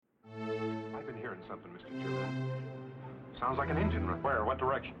something, Mr. Children. Sounds like an engine. Where? What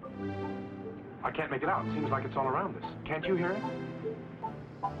direction? I can't make it out. It seems like it's all around us. Can't you hear it? Is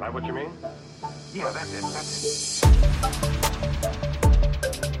that what you mean? Yeah, that's it. That's it.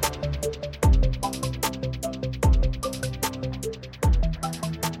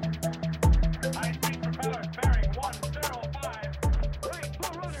 High-speed propellers bearing 105. Right,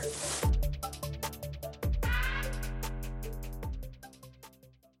 Blue Runner.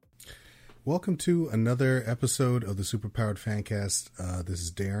 Welcome to another episode of the Superpowered Fancast. This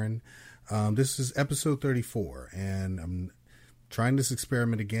is Darren. This is episode 34, and I'm trying this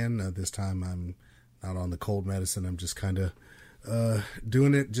experiment again. This time I'm not on the cold medicine. I'm just kind of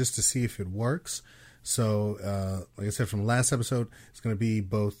doing it just to see if it works. So, like I said, from the last episode, it's going to be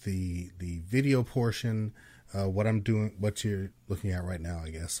both the video portion, what I'm doing, what you're looking at right now,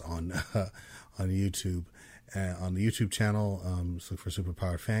 I guess, on YouTube, on the YouTube channel. So look for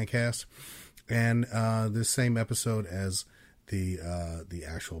Superpowered Fancast, and this same episode as the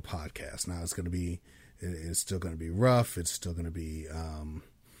actual podcast. Now it's still going to be rough. It's still going to be,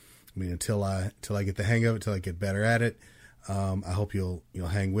 until I get the hang of it, till I get better at it. I hope you'll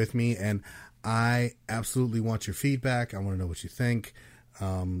hang with me, and I absolutely want your feedback. I want to know what you think.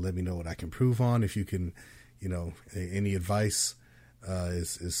 Let me know what I can improve on. If you can, any advice,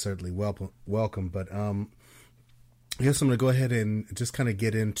 is certainly welcome. But, I guess I'm going to go ahead and just kind of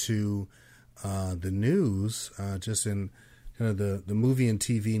get into, the news, just in kind of the movie and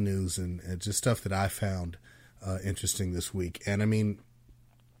TV news and just stuff that I found interesting this week. And I mean,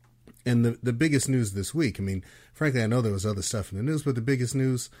 and the biggest news this week, I mean, frankly, I know there was other stuff in the news, but the biggest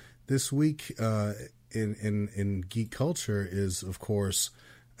news this week in geek culture is, of course,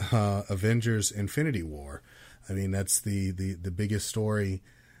 Avengers Infinity War. I mean, that's the biggest story,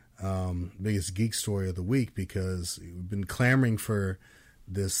 biggest geek story of the week, because we've been clamoring for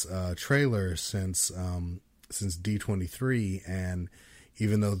this trailer since D23, and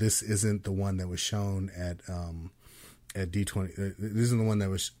even though this isn't the one that was shown at D20, this isn't the one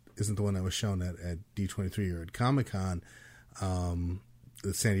that was shown at D23 or at Comic-Con,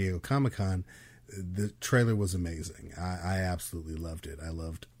 the San Diego Comic-Con. The trailer was amazing. I absolutely loved it. I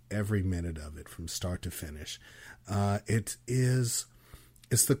loved every minute of it from start to finish. It's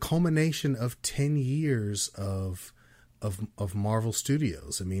the culmination of 10 years of Marvel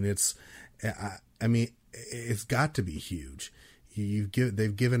Studios. I mean, it's got to be huge.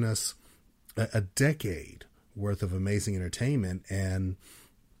 They've given us a decade worth of amazing entertainment, and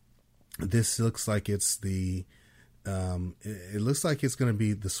this looks like it's it looks like it's going to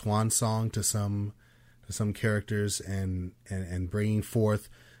be the swan song to some characters, and bringing forth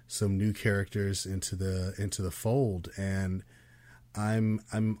some new characters into the fold. And I'm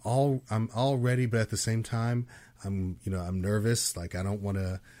all ready, but at the same time, I'm nervous. Like, I don't want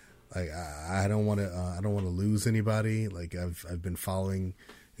to. Like, I don't want to lose anybody. Like, I've been following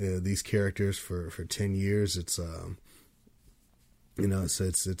these characters for 10 years. It's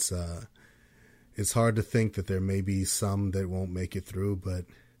it's hard to think that there may be some that won't make it through, but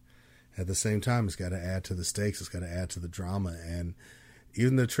at the same time, it's got to add to the stakes. It's got to add to the drama. And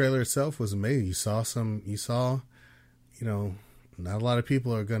even the trailer itself was amazing. You saw, not a lot of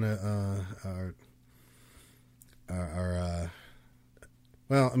people are gonna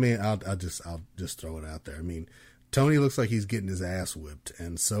well, I mean, I'll just throw it out there. I mean, Tony looks like he's getting his ass whipped,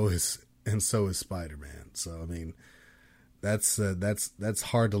 and so is Spider-Man. So, I mean, that's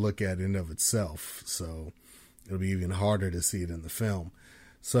hard to look at in and of itself. So it'll be even harder to see it in the film.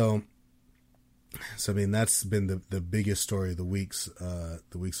 So I mean, that's been the biggest story of the week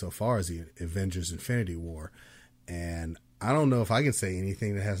so far, is the Avengers Infinity War. And I don't know if I can say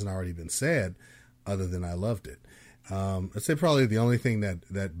anything that hasn't already been said other than I loved it. I'd say probably the only thing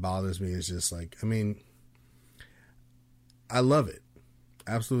that bothers me is just, like, I mean, I love it.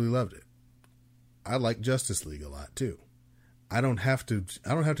 Absolutely loved it. I like Justice League a lot too. I don't have to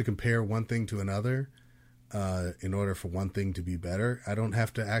compare one thing to another, in order for one thing to be better. I don't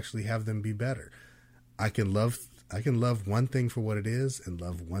have to actually have them be better. I can love one thing for what it is, and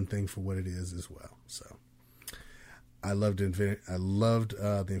love one thing for what it is as well. So I loved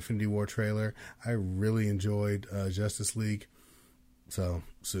the Infinity War trailer. I really enjoyed Justice League. So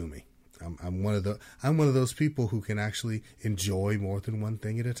sue me. I'm one of those people who can actually enjoy more than one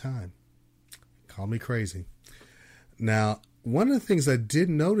thing at a time. Call me crazy. Now, one of the things I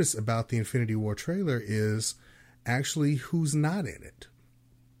did notice about the Infinity War trailer is actually who's not in it.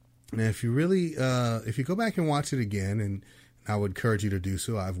 Now, if you go back and watch it again, and I would encourage you to do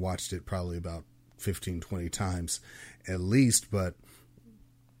so. I've watched it probably about 15, 20 times at least, but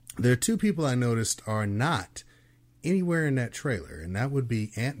there are two people I noticed are not anywhere in that trailer, and that would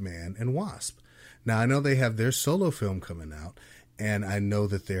be Ant-Man and Wasp. Now, I know they have their solo film coming out, and I know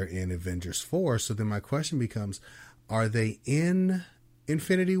that they're in Avengers 4. So then my question becomes, are they in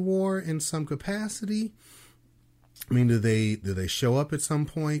Infinity War in some capacity? I mean, do they show up at some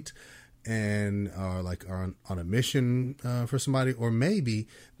point and are on a mission for somebody? Or maybe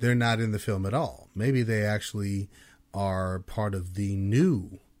they're not in the film at all. Maybe they actually are part of the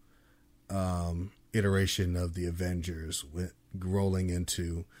new iteration of the Avengers rolling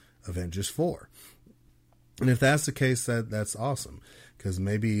into Avengers 4. And if that's the case, that's awesome, because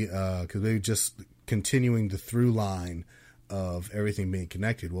maybe just continuing the through line of everything being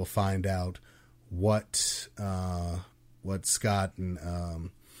connected, we'll find out what Scott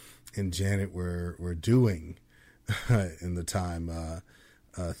and Janet were doing in the time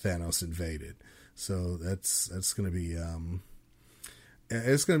Thanos invaded. So that's going to be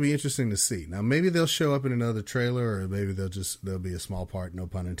it's going to be interesting to see. Now, maybe they'll show up in another trailer, or maybe they'll be a small part, no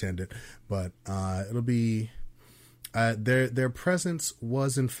pun intended. But it'll be their presence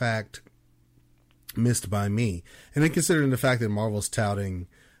was in fact missed by me, and then considering the fact that Marvel's touting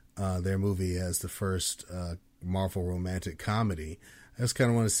their movie as the first Marvel romantic comedy, I just kind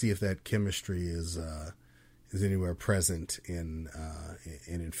of want to see if that chemistry is anywhere present in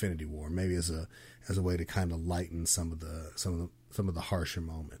Infinity War. Maybe as a way to kind of lighten some of the harsher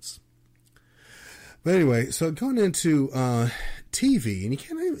moments. But anyway, so going into TV, and you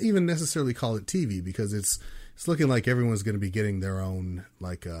can't even necessarily call it TV because it's looking like everyone's going to be getting their own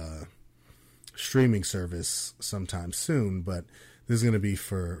streaming service sometime soon. But this is going to be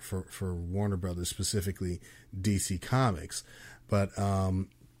for Warner Brothers, specifically DC Comics. But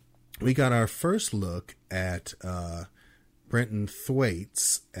we got our first look at Brenton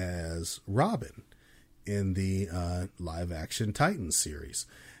Thwaites as Robin in the live-action Titans series.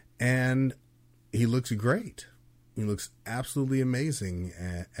 And he looks great. He looks absolutely amazing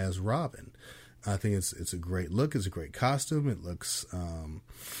as Robin. I think it's a great look. It's a great costume. It looks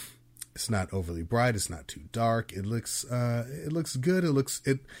it's not overly bright. It's not too dark. It looks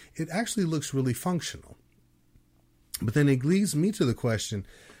good. It actually looks really functional. But then it leads me to the question,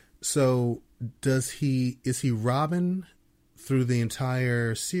 so is he Robin through the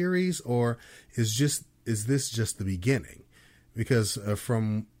entire series, or is this just the beginning? Because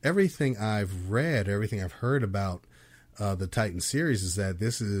from everything I've read, everything I've heard about the Titan series, is that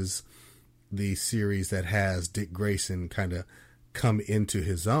this is the series that has Dick Grayson kind of come into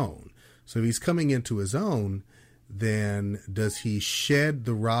his own. So if he's coming into his own, then does he shed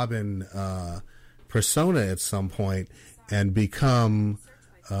the Robin persona at some point and become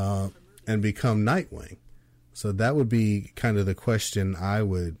Nightwing? So that would be kind of the question I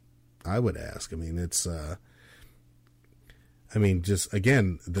would ask. I mean, just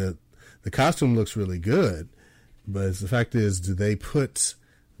again, the costume looks really good, but the fact is, do they put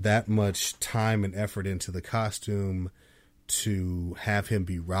that much time and effort into the costume to have him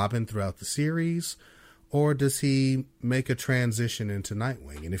be Robin throughout the series, or does he make a transition into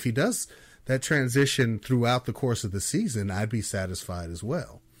Nightwing? And if he does that transition throughout the course of the season, I'd be satisfied as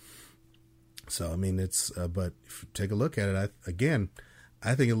well. So, I mean, but if you take a look at it, I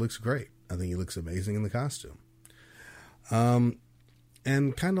think it looks great. I think he looks amazing in the costume.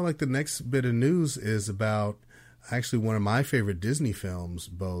 And kind of like the next bit of news is about actually one of my favorite Disney films,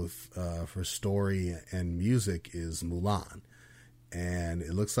 both for story and music, is Mulan. And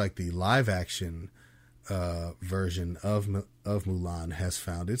it looks like the live action version of Mulan has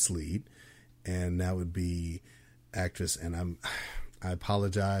found its lead, and that would be actress, and I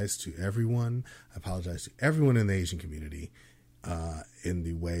apologize to everyone. I apologize to everyone in the Asian community in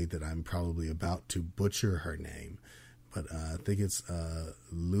the way that I'm probably about to butcher her name. But I think it's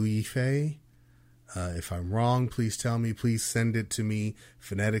Liu Yifei. If I'm wrong, please tell me. Please send it to me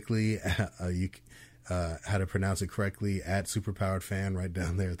phonetically. How to pronounce it correctly at SuperPoweredFan right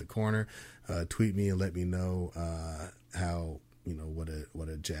down there at the corner. Tweet me and let me know how, what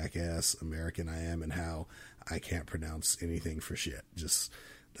a jackass American I am and how I can't pronounce anything for shit. Just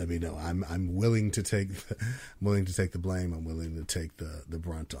let me know. I'm willing to take the blame. I'm willing to take the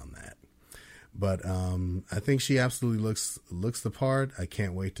brunt on that. But I think she absolutely looks the part. I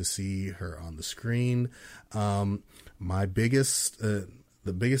can't wait to see her on the screen. The biggest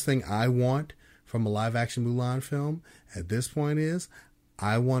thing I want from a live action Mulan film at this point is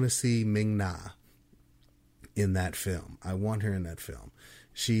I want to see Ming-Na in that film. I want her in that film.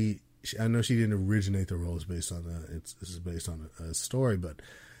 I know she didn't originate the role. This is based on a story, but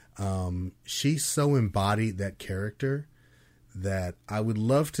she so embodied that character that I would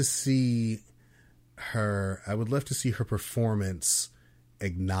love to see her performance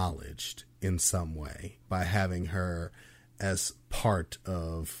acknowledged in some way by having her as part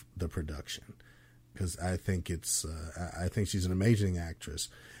of the production. because I think I think she's an amazing actress,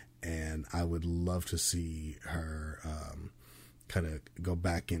 and I would love to see her kind of go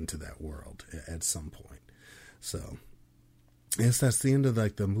back into that world at some point. So yes, that's the end of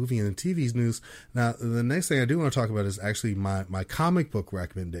like the movie and the TV news. Now, the next thing I do want to talk about is actually my comic book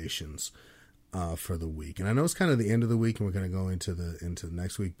recommendations for the week. And I know it's kind of the end of the week, and we're going to go into the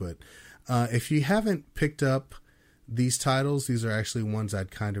next week. But if you haven't picked up these titles, these are actually ones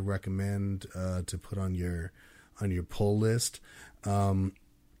I'd kind of recommend to put on your pull list. Now,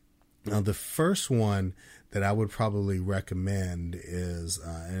 the first one that I would probably recommend is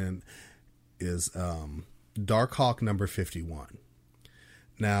Darkhawk number 51.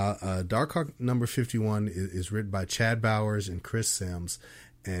 Now, Darkhawk number 51 is written by Chad Bowers and Chris Sims,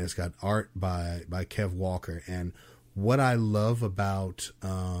 and it's got art by Kev Walker. And what I love about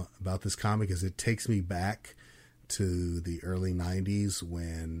this comic is it takes me back to the early 90s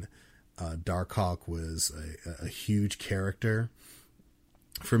when Darkhawk was a huge character.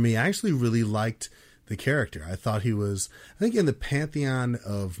 For me, I actually really liked the character. I thought he was, I think in the pantheon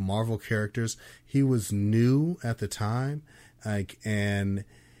of Marvel characters, he was new at the time. And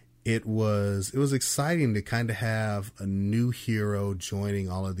it was exciting to kind of have a new hero joining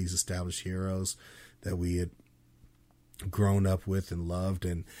all of these established heroes that we had grown up with and loved.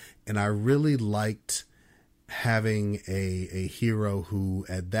 And I really liked having a hero who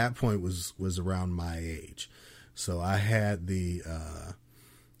at that point was around my age. So I had the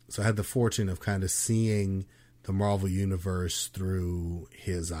fortune of kind of seeing the Marvel Universe through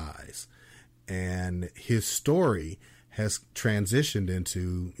his eyes, and his story has transitioned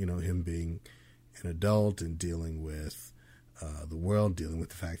into, him being an adult and dealing with the world, dealing with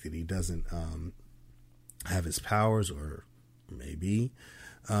the fact that he doesn't have his powers, or maybe.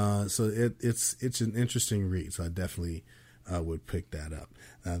 So it's an interesting read. So I definitely would pick that up.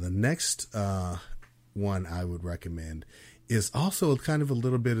 The next one I would recommend is also kind of a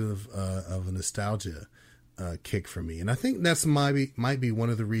little bit of a nostalgia kick for me, and I think that's might be one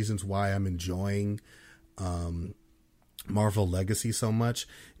of the reasons why I'm enjoying Marvel Legacy so much,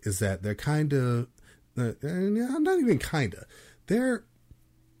 is that they're kind of not even kind of they're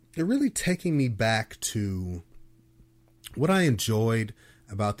really taking me back to what I enjoyed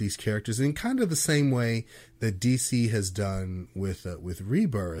about these characters in kind of the same way that DC has done with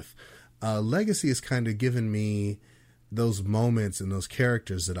Rebirth. Legacy has kind of given me those moments and those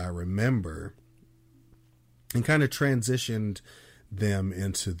characters that I remember, and kind of transitioned them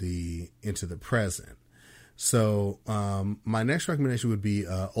into the present. So my next recommendation would be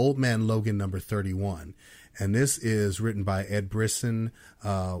Old Man Logan number 31. And this is written by Ed Brisson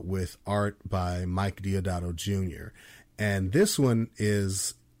with art by Mike Deodato Jr. And this one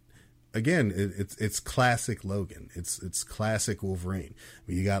is, again, it's classic Logan. It's classic Wolverine. I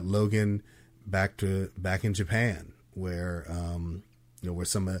mean, you got Logan back in Japan, where where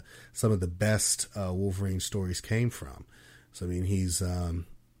some of the best Wolverine stories came from. So I mean, he's having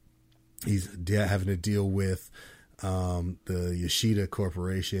to deal with the Yoshida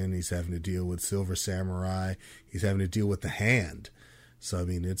Corporation. He's having to deal with Silver Samurai. He's having to deal with the Hand. So I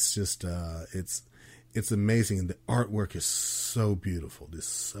mean, it's just it's amazing, and the artwork is so beautiful. It's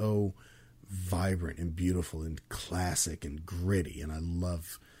so vibrant and beautiful and classic and gritty, and I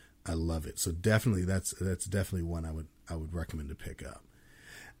love it. So definitely that's definitely one I would recommend to pick up.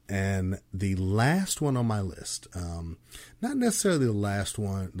 And the last one on my list, not necessarily the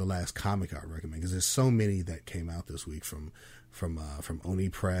last comic I would recommend, because there's so many that came out this week from Oni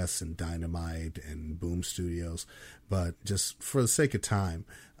Press and Dynamite and Boom Studios, but just for the sake of time,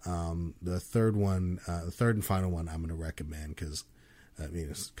 the third and final one I'm going to recommend, because I mean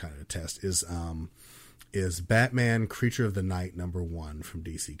it's kind of a test, is Batman Creature of the Night #1 from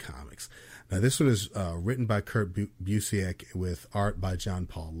DC Comics. Now this one is written by Kurt Busiek with art by John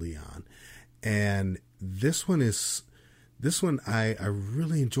Paul Leon, and this one I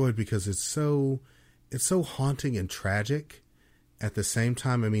really enjoyed because it's so haunting and tragic at the same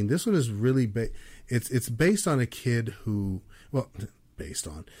time. I mean, this one is really it's based on a kid who, well, based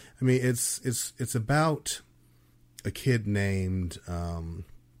on, I mean, it's about a kid named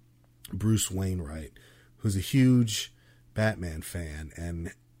Bruce Wainwright, who's a huge Batman fan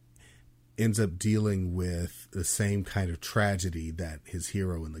and ends up dealing with the same kind of tragedy that his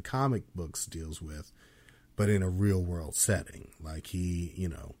hero in the comic books deals with, but in a real world setting. Like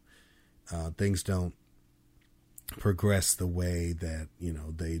things don't progress the way that,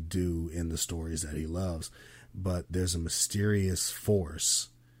 they do in the stories that he loves, but there's a mysterious force,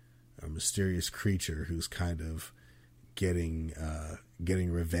 a mysterious creature who's kind of getting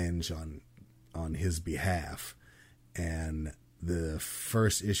revenge on his behalf. And the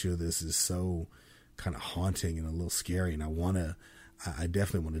first issue of this is so kind of haunting and a little scary, and I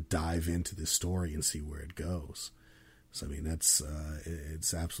definitely want to dive into this story and see where it goes. So I mean, that's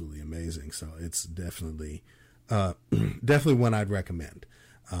it's absolutely amazing. So it's definitely one I'd recommend.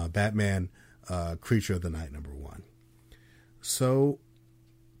 Batman, Creature of the Night #1. So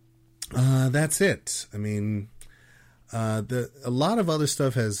that's it. I mean, a lot of other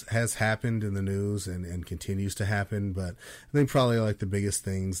stuff has happened in the news and continues to happen, but I think probably like the biggest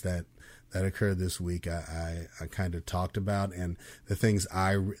things that occurred this week I kind of talked about, and the things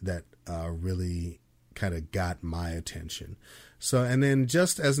that really kind of got my attention. So, and then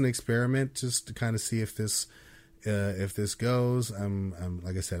just as an experiment, just to kind of see if this goes, I'm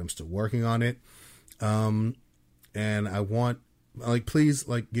like I said, I'm still working on it. And I want, like, please,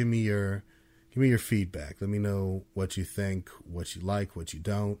 like, give me your feedback. Let me know what you think, what you like, what you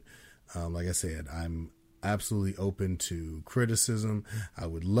don't. Like I said, I'm absolutely open to criticism. I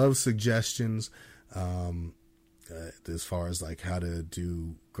would love suggestions, as far as like how to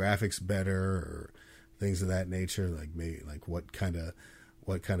do graphics better or things of that nature. Like maybe like what kind of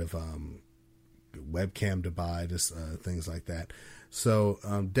webcam to buy, just things like that. So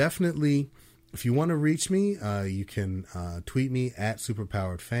definitely, if you want to reach me, you can tweet me at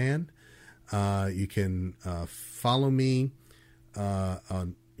superpoweredfan. You can follow me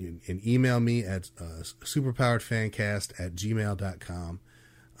and email me at superpoweredfancast@gmail.com.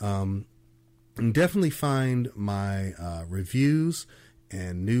 And definitely find my reviews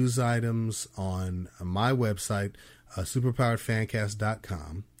and news items on my website,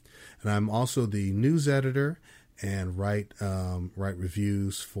 superpoweredfancast.com. And I'm also the news editor and write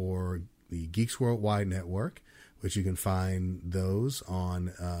reviews for the Geeks Worldwide Network, which you can find those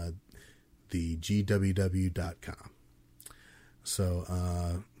on the GWW.com.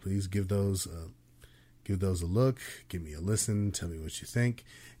 So please give those a look, give me a listen, tell me what you think,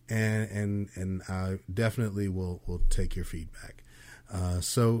 and I definitely will take your feedback.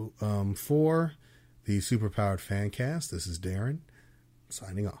 So for the Superpowered Fancast, this is Darren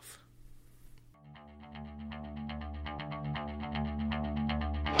signing off.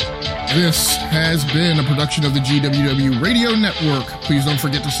 This has been a production of the GWW Radio Network. Please don't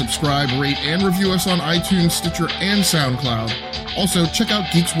forget to subscribe, rate, and review us on iTunes, Stitcher, and SoundCloud. Also, check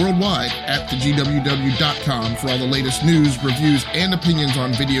out Geeks Worldwide at thegww.com for all the latest news, reviews, and opinions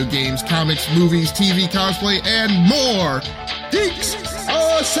on video games, comics, movies, TV, cosplay, and more. Geeks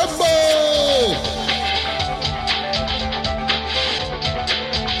Assemble!